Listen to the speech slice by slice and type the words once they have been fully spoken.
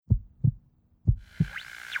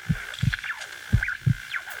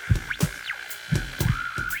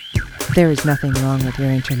There is nothing wrong with your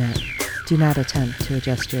internet. Do not attempt to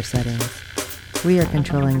adjust your settings. We are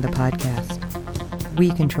controlling the podcast.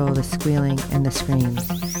 We control the squealing and the screams.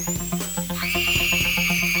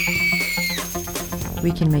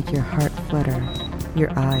 We can make your heart flutter,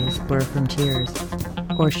 your eyes blur from tears,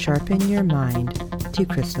 or sharpen your mind to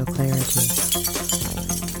crystal clarity.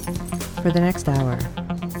 For the next hour,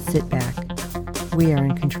 sit back. We are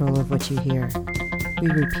in control of what you hear. We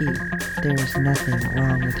repeat, there is nothing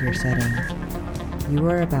wrong with your settings. You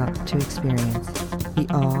are about to experience the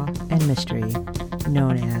awe and mystery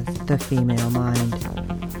known as the female mind.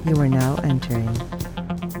 You are now entering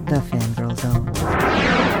the Fangirl Zone.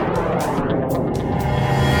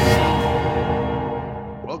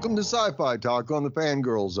 Welcome to Sci-Fi Talk on the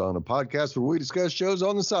Fangirl Zone, a podcast where we discuss shows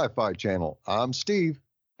on the Sci-Fi Channel. I'm Steve.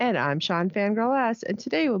 And I'm Shawn Fangirl S. And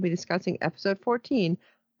today we'll be discussing episode 14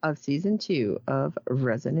 of season 2 of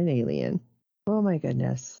Resident Alien. Oh my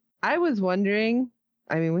goodness. I was wondering,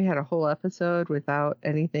 we had a whole episode without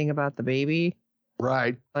anything about the baby.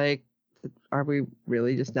 Right. Like, are we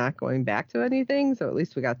really just not going back to anything? So at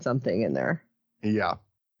least we got something in there. Yeah.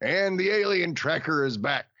 And the alien tracker is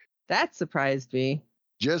back. That surprised me.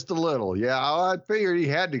 Just a little. Yeah, I figured he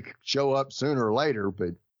had to show up sooner or later,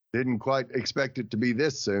 but didn't quite expect it to be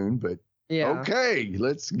this soon. But yeah. Okay,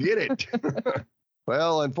 let's get it.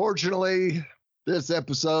 Well, unfortunately, this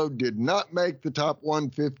episode did not make the top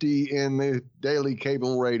 150 in the daily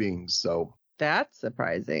cable ratings. So that's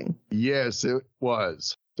surprising. Yes, it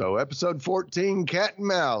was. So episode 14, Cat and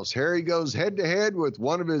Mouse. Harry goes head-to-head with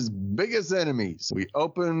one of his biggest enemies. We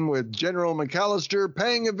open with General McAllister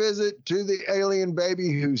paying a visit to the alien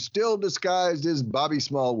baby who's still disguised as Bobby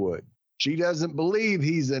Smallwood. She doesn't believe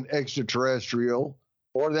he's an extraterrestrial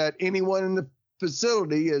or that anyone in the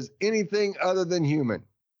facility is anything other than human.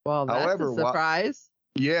 Well, that's however, a surprise.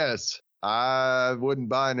 Yes, I wouldn't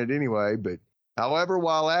buy it anyway, but however,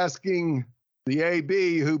 while asking the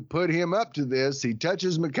AB who put him up to this, he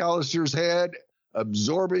touches McAllister's head,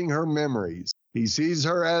 absorbing her memories. He sees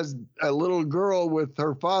her as a little girl with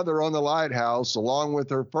her father on the lighthouse, along with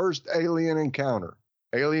her first alien encounter.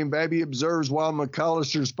 Alien baby observes while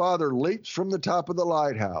McAllister's father leaps from the top of the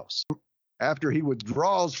lighthouse. After he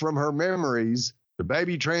withdraws from her memories, the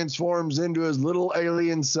baby transforms into his little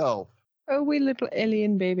alien self. Oh, wee little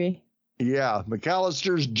alien baby. Yeah,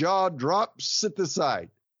 McAllister's jaw drops at the sight.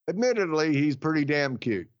 Admittedly, he's pretty damn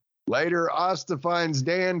cute. Later, Asta finds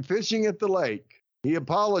Dan fishing at the lake. He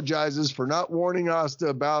apologizes for not warning Asta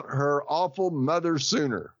about her awful mother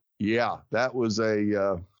sooner. Yeah, that was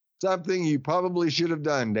something you probably should have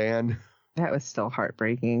done, Dan. That was still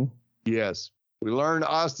heartbreaking. Yes. We learned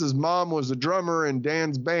Asta's mom was a drummer in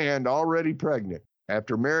Dan's band, already pregnant.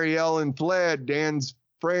 After Mary Ellen fled, Dan's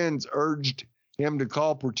friends urged him to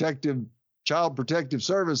call Child Protective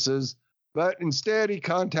Services, but instead he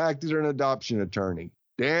contacted an adoption attorney.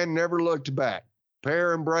 Dan never looked back.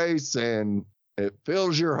 Pair embrace, and it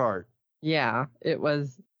fills your heart. Yeah, it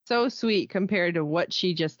was so sweet compared to what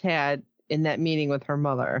she just had in that meeting with her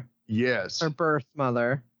mother. Yes. Her birth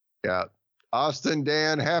mother. Yeah. Asta and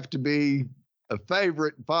Dan have to be a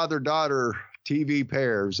favorite father-daughter TV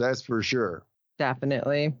pairs, that's for sure.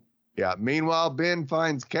 Definitely. Yeah. Meanwhile, Ben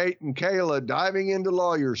finds Kate and Kayla diving into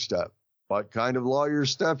lawyer stuff. What kind of lawyer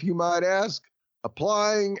stuff, you might ask?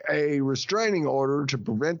 Applying a restraining order to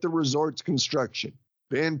prevent the resort's construction.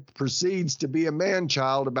 Ben proceeds to be a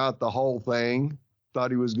man-child about the whole thing.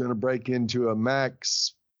 Thought he was going to break into a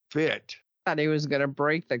Max Fit. Thought he was going to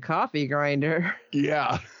break the coffee grinder.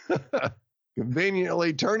 Yeah.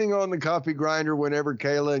 Conveniently turning on the coffee grinder whenever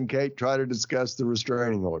Kayla and Kate try to discuss the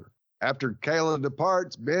restraining order. After Kayla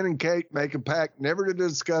departs, Ben and Kate make a pact never to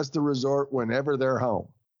discuss the resort whenever they're home.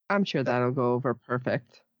 I'm sure that'll go over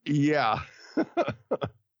perfect. Yeah.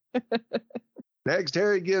 Next,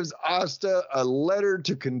 Harry gives Asta a letter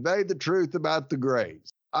to convey the truth about the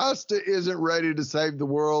Greys. Asta isn't ready to save the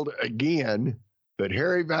world again, but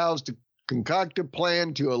Harry vows to concoct a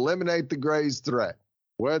plan to eliminate the Greys' threat.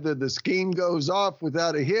 Whether the scheme goes off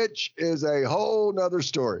without a hitch is a whole nother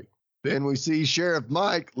story. Then we see Sheriff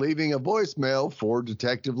Mike leaving a voicemail for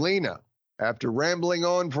Detective Lena. After rambling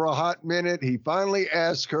on for a hot minute, he finally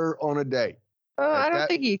asks her on a date. Oh, I don't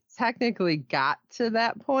think he technically got to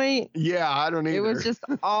that point. Yeah, I don't either. It was just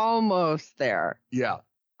almost there. Yeah.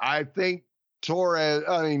 I think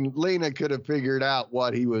Lena could have figured out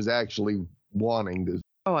what he was actually wanting to.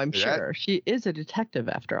 Oh, I'm sure. She is a detective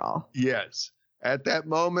after all. Yes. At that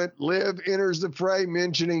moment, Liv enters the fray,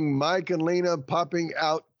 mentioning Mike and Lena popping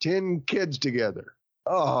out 10 kids together.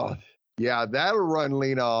 Oh, yeah, that'll run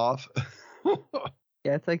Lena off.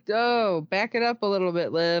 Yeah, it's like, oh, back it up a little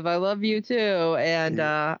bit, Liv. I love you too. And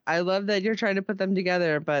I love that you're trying to put them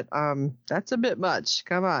together, but that's a bit much.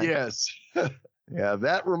 Come on. Yes. Yeah,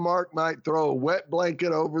 that remark might throw a wet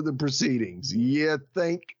blanket over the proceedings. You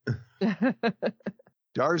think?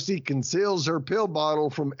 Darcy conceals her pill bottle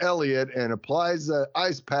from Elliot and applies the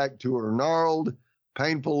ice pack to her gnarled,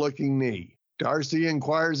 painful-looking knee. Darcy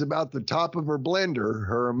inquires about the top of her blender,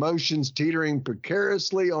 her emotions teetering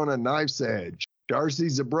precariously on a knife's edge.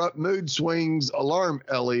 Darcy's abrupt mood swings alarm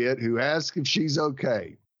Elliot, who asks if she's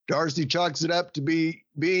okay. Darcy chalks it up to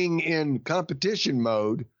being in competition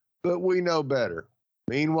mode, but we know better.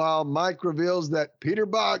 Meanwhile, Mike reveals that Peter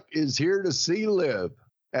Bach is here to see Liv.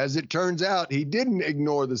 As it turns out, he didn't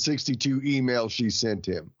ignore the 62 emails she sent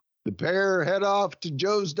him. The pair head off to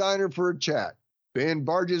Joe's Diner for a chat. Ben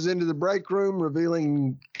barges into the break room,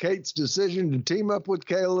 revealing Kate's decision to team up with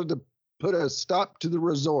Kayla to put a stop to the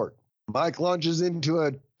resort. Mike launches into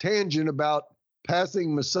a tangent about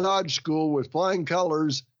passing massage school with flying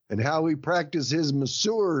colors and how he practiced his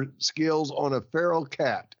masseur skills on a feral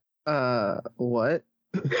cat. What?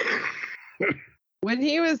 When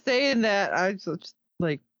he was saying that, I was just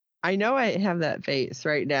like, I know I have that face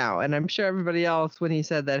right now, and I'm sure everybody else, when he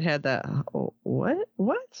said that, had that. Oh, what?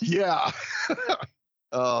 Yeah.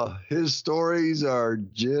 His stories are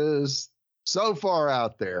just so far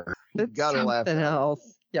out there. You gotta laugh. Something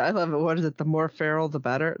else. Yeah, I love it. What is it? The more feral, the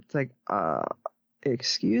better. It's like,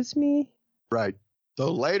 excuse me? Right.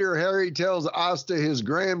 So later, Harry tells Asta his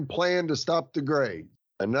grand plan to stop the grade.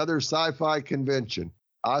 Another sci-fi convention.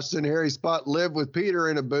 Asta and Harry spot Liv with Peter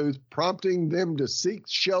in a booth, prompting them to seek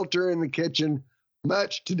shelter in the kitchen,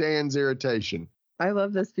 much to Dan's irritation. I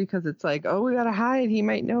love this because it's like, oh, we gotta hide. He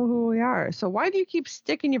might know who we are. So why do you keep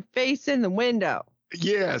sticking your face in the window?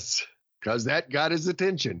 Yes, because that got his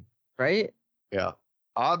attention. Right? Yeah.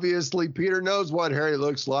 Obviously, Peter knows what Harry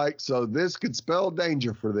looks like, so this could spell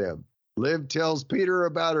danger for them. Liv tells Peter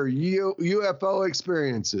about her UFO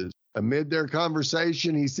experiences. Amid their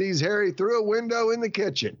conversation, he sees Harry through a window in the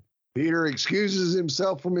kitchen. Peter excuses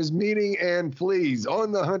himself from his meeting and flees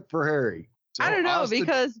on the hunt for Harry. So I don't know,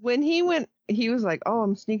 because when he went, he was like, oh,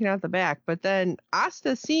 I'm sneaking out the back. But then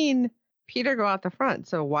Asta seen Peter go out the front.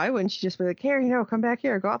 So why wouldn't she just be like, Harry, no, come back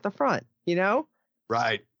here, go out the front, you know?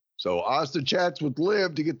 Right. So Asta chats with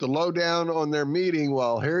Liv to get the lowdown on their meeting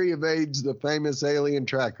while Harry evades the famous alien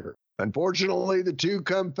tracker. Unfortunately, the two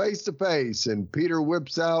come face to face, and Peter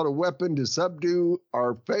whips out a weapon to subdue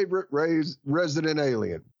our favorite resident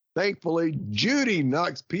alien. Thankfully, Judy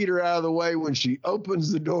knocks Peter out of the way when she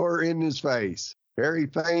opens the door in his face. Harry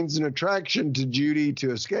feigns an attraction to Judy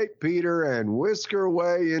to escape Peter and whisk her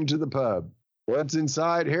away into the pub. Once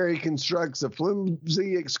inside, Harry constructs a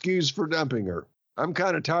flimsy excuse for dumping her. I'm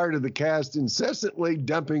kind of tired of the cast incessantly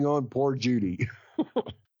dumping on poor Judy.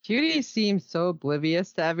 Judy seems so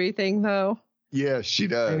oblivious to everything, though. Yes, she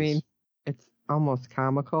does. I mean, it's almost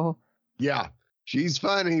comical. Yeah, she's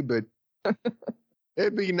funny, but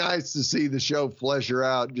it'd be nice to see the show flesh her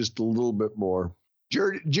out just a little bit more.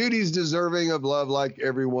 Judy's deserving of love like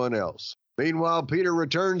everyone else. Meanwhile, Peter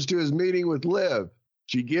returns to his meeting with Liv.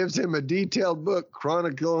 She gives him a detailed book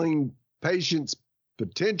chronicling patients'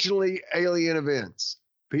 potentially alien events.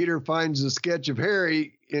 Peter finds a sketch of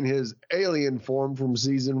Harry in his alien form from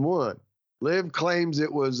season 1. Liv claims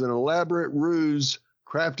it was an elaborate ruse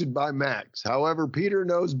crafted by Max. However, Peter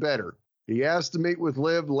knows better. He asked to meet with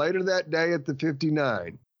Liv later that day at the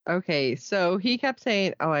 59. Okay, so he kept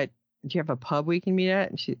saying, do you have a pub we can meet at?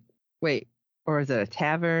 And she, wait, or is it a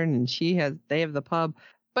tavern? And they have the pub.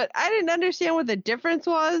 But I didn't understand what the difference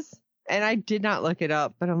was, and I did not look it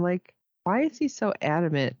up. But I'm like, why is he so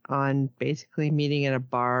adamant on basically meeting at a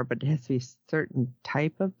bar, but it has to be a certain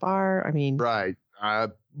type of bar? I mean, right.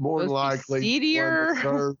 More likely seedier.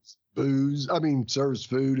 Serves booze. Serves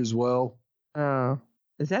food as well. Oh,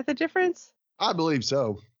 is that the difference? I believe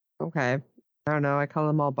so. Okay. I don't know. I call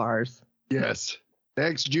them all bars. Yes.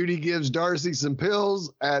 Next, Judy gives Darcy some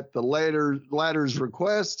pills at the latter's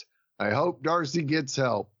request. I hope Darcy gets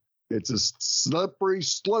help. It's a slippery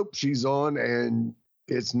slope she's on, and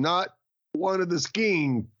it's not one of the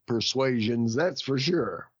skiing persuasions, that's for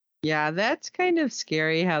sure. Yeah, that's kind of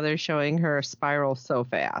scary how they're showing her spiral so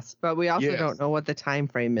fast. But we also don't know what the time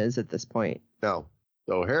frame is at this point. No.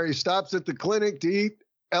 So Harry stops at the clinic to eat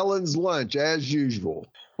Ellen's lunch as usual.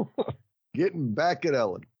 Getting back at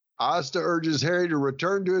Ellen. Asta urges Harry to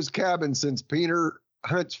return to his cabin since Peter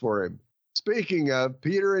hunts for him. Speaking of,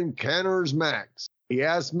 Peter encounters Max. He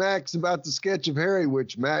asks Max about the sketch of Harry,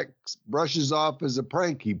 which Max brushes off as a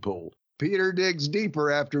prank he pulled. Peter digs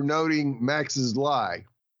deeper after noting Max's lie.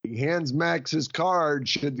 He hands Max his card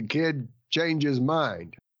should the kid change his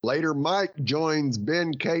mind. Later, Mike joins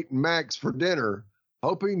Ben, Kate, and Max for dinner,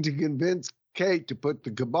 hoping to convince Kate to put the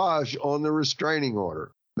kibosh on the restraining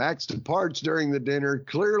order. Max departs during the dinner,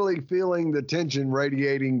 clearly feeling the tension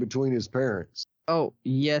radiating between his parents. Oh,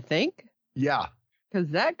 you think? Yeah. Because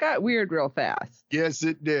that got weird real fast. Yes,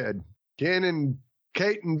 it did. Ken and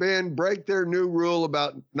Kate and Ben break their new rule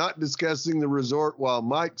about not discussing the resort while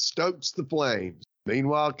Mike stokes the flames.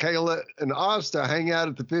 Meanwhile, Kayla and Asta hang out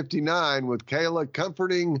at the 59 with Kayla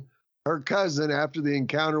comforting her cousin after the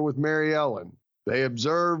encounter with Mary Ellen. They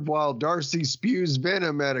observe while Darcy spews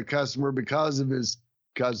venom at a customer because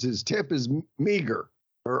his tip is meager.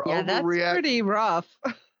 That's pretty rough.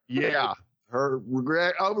 Yeah, her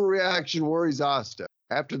overreaction worries Asta.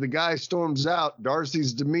 After the guy storms out,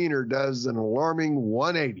 Darcy's demeanor does an alarming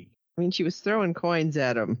 180. I mean, she was throwing coins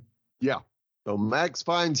at him. Yeah. So Max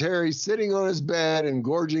finds Harry sitting on his bed and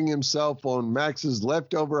gorging himself on Max's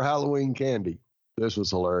leftover Halloween candy. This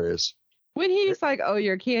was hilarious. When he's like, oh,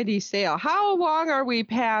 your candy's stale. How long are we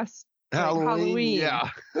past Halloween? Yeah.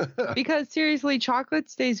 Because seriously,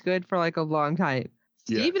 chocolate stays good for like a long time.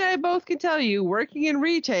 Steve and I both can tell you, working in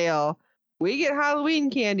retail, we get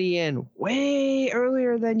Halloween candy in way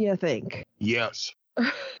earlier than you think. Yes.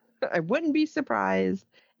 I wouldn't be surprised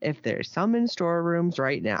if there's some in storerooms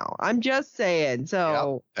right now. I'm just saying.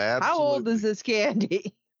 So how old is this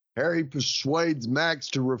candy? Harry persuades Max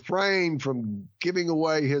to refrain from giving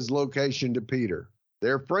away his location to Peter.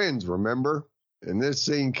 They're friends, remember? And this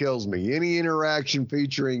scene kills me. Any interaction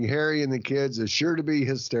featuring Harry and the kids is sure to be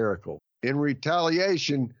hysterical. In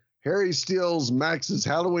retaliation, Harry steals Max's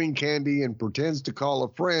Halloween candy and pretends to call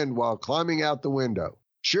a friend while climbing out the window.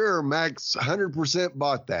 Sure, Max 100%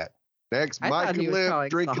 bought that. Next, Mike and Liv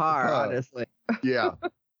drink at the pub. Honestly. Yeah.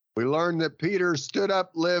 We learn that Peter stood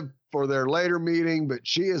up Liv for their later meeting, but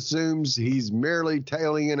she assumes he's merely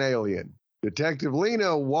tailing an alien. Detective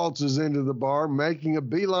Lena waltzes into the bar, making a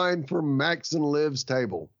beeline for Max and Liv's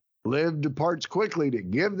table. Liv departs quickly to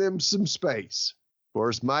give them some space. Of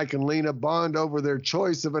course, Mike and Lena bond over their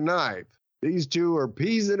choice of a knife. These two are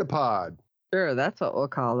peas in a pod. Sure, that's what we'll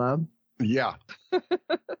call them. Yeah.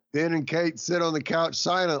 Ben and Kate sit on the couch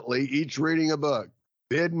silently, each reading a book.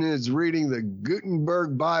 Ben is reading the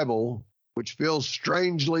Gutenberg Bible, which feels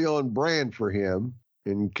strangely on brand for him,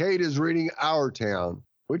 and Kate is reading Our Town,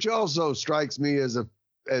 which also strikes me as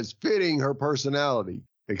fitting her personality,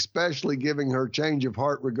 especially giving her change of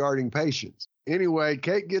heart regarding patience. Anyway,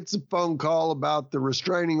 Kate gets a phone call about the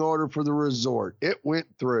restraining order for the resort. It went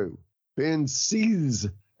through. Ben sees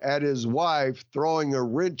at his wife throwing a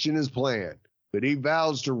wrench in his plan, but he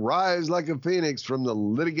vows to rise like a phoenix from the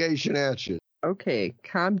litigation ashes. Okay,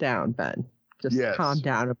 calm down, Ben. Just calm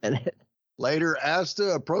down a minute. Later,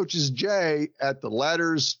 Asta approaches Jay at the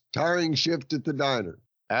latter's tiring shift at the diner.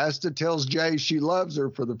 Asta tells Jay she loves her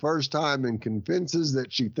for the first time and confides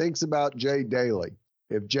that she thinks about Jay daily.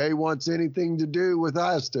 If Jay wants anything to do with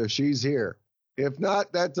Asta, she's here. If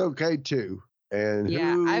not, that's okay too. And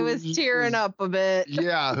I was tearing up a bit.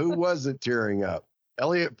 Yeah, who wasn't tearing up?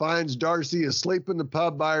 Elliot finds Darcy asleep in the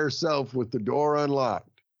pub by herself with the door unlocked.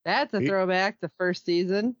 That's a throwback to first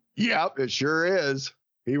season. Yep, it sure is.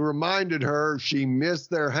 He reminded her she missed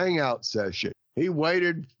their hangout session. He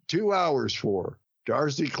waited 2 hours for her.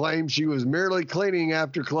 Darcy claimed she was merely cleaning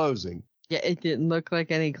after closing. Yeah, it didn't look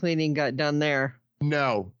like any cleaning got done there.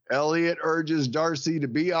 No. Elliot urges Darcy to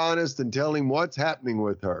be honest and tell him what's happening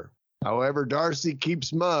with her. However, Darcy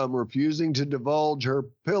keeps mum, refusing to divulge her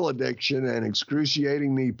pill addiction and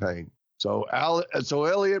excruciating knee pain. So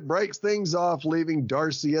Elliot breaks things off, leaving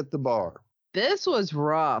Darcy at the bar. This was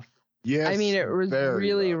rough. Yes, I mean, it was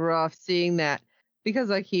really rough seeing that because,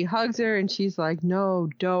 like, he hugs her and she's like, no,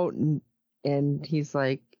 don't. And he's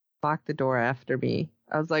like, lock the door after me.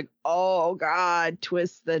 I was like, oh, God,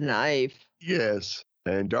 twist the knife. Yes.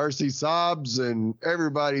 And Darcy sobs and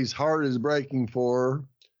everybody's heart is breaking for her.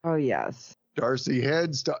 Oh, yes. Darcy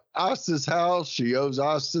heads to Asta's house. She owes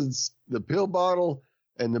Asta's the pill bottle,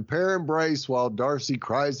 and the pair embrace while Darcy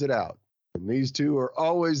cries it out. And these two are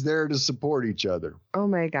always there to support each other. Oh,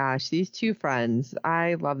 my gosh. These two friends.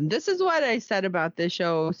 I love them. This is what I said about this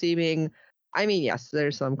show seeming, I mean, yes,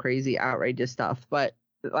 there's some crazy outrageous stuff, but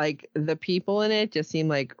like the people in it just seem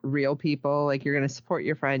like real people. Like you're going to support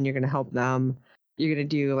your friend. You're going to help them. You're going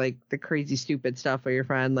to do like the crazy, stupid stuff for your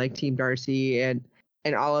friend, like Team Darcy and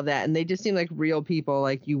all of that. And they just seem like real people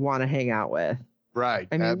like you want to hang out with. Right.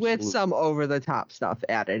 I mean, absolutely. With some over the top stuff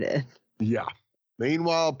added in. Yeah.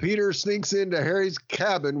 Meanwhile, Peter sneaks into Harry's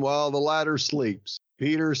cabin while the latter sleeps.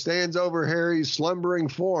 Peter stands over Harry's slumbering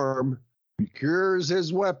form, secures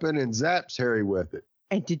his weapon, and zaps Harry with it.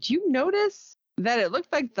 And did you notice that it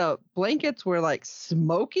looked like the blankets were like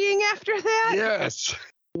smoking after that? Yes.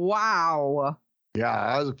 Wow. Yeah,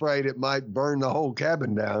 I was afraid it might burn the whole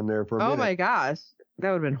cabin down there for a minute. Oh my gosh.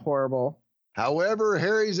 That would have been horrible. However,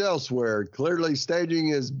 Harry's elsewhere, clearly staging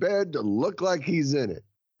his bed to look like he's in it.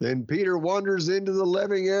 Then Peter wanders into the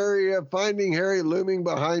living area, finding Harry looming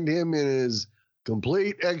behind him in his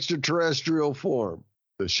complete extraterrestrial form.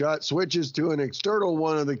 The shot switches to an external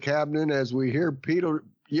one of the cabinet as we hear Peter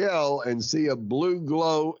yell and see a blue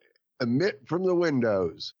glow emit from the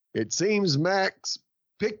windows. It seems Max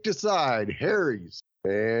picked a side, Harry's.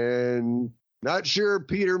 And not sure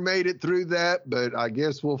Peter made it through that, but I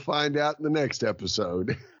guess we'll find out in the next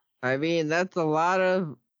episode. I mean, that's a lot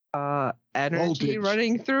of energy Voltage.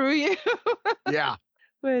 running through you. Yeah.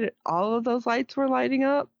 But all of those lights were lighting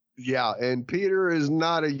up? Yeah, and Peter is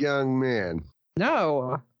not a young man.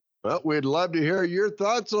 No. Well, we'd love to hear your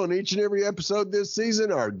thoughts on each and every episode this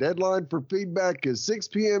season. Our deadline for feedback is 6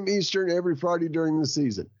 p.m. Eastern every Friday during the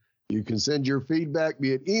season. You can send your feedback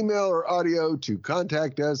via email or audio to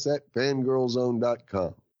contact us at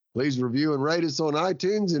fangirlzone.com. Please review and rate us on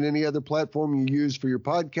iTunes and any other platform you use for your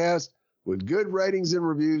podcast. With good ratings and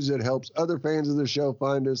reviews, it helps other fans of the show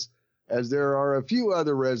find us, as there are a few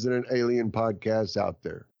other Resident Alien podcasts out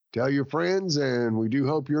there. Tell your friends, and we do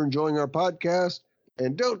hope you're enjoying our podcast.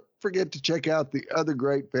 And don't forget to check out the other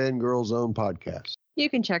great Fangirl Zone podcasts. You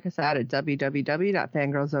can check us out at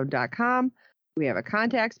www.fangirlzone.com. We have a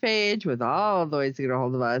contacts page with all of the ways to get a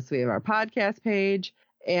hold of us. We have our podcast page.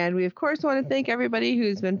 And we, of course, want to thank everybody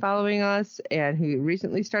who's been following us and who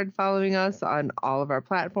recently started following us on all of our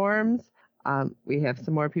platforms. We have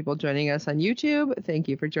some more people joining us on YouTube. Thank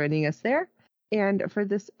you for joining us there. And for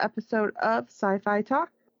this episode of Sci-Fi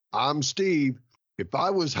Talk, I'm Steve. If I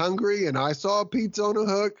was hungry and I saw a pizza on a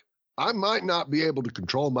hook, I might not be able to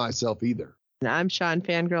control myself either. and I'm Shawn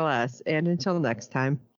Fangirl S. And until next time.